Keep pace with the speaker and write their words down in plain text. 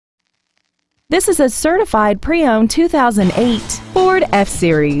This is a certified pre-owned 2008 Ford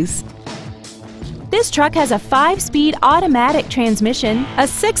F-Series. This truck has a 5-speed automatic transmission, a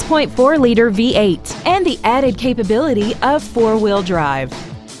 6.4-liter V8, and the added capability of 4-wheel drive.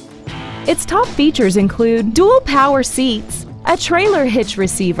 Its top features include dual power seats, a trailer hitch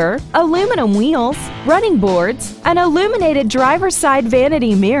receiver, aluminum wheels, running boards, an illuminated driver's side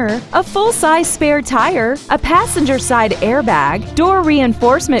vanity mirror, a full-size spare tire, a passenger side airbag, door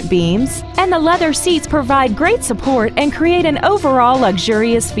reinforcement beams, and the leather seats provide great support and create an overall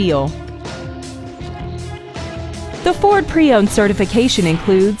luxurious feel. The Ford Pre-Owned certification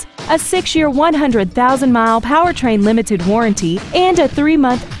includes a 6-year 100,000-mile powertrain limited warranty and a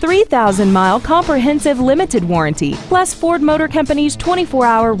 3-month 3,000-mile comprehensive limited warranty, plus Ford Motor Company's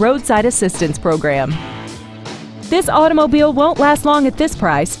 24-hour roadside assistance program. This automobile won't last long at this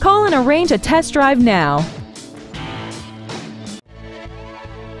price. Call and arrange a test drive now.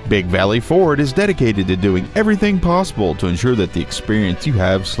 Big Valley Ford is dedicated to doing everything possible to ensure that the experience you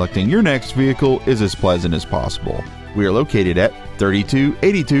have selecting your next vehicle is as pleasant as possible. We are located at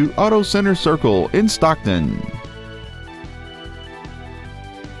 3282 Auto Center Circle in Stockton.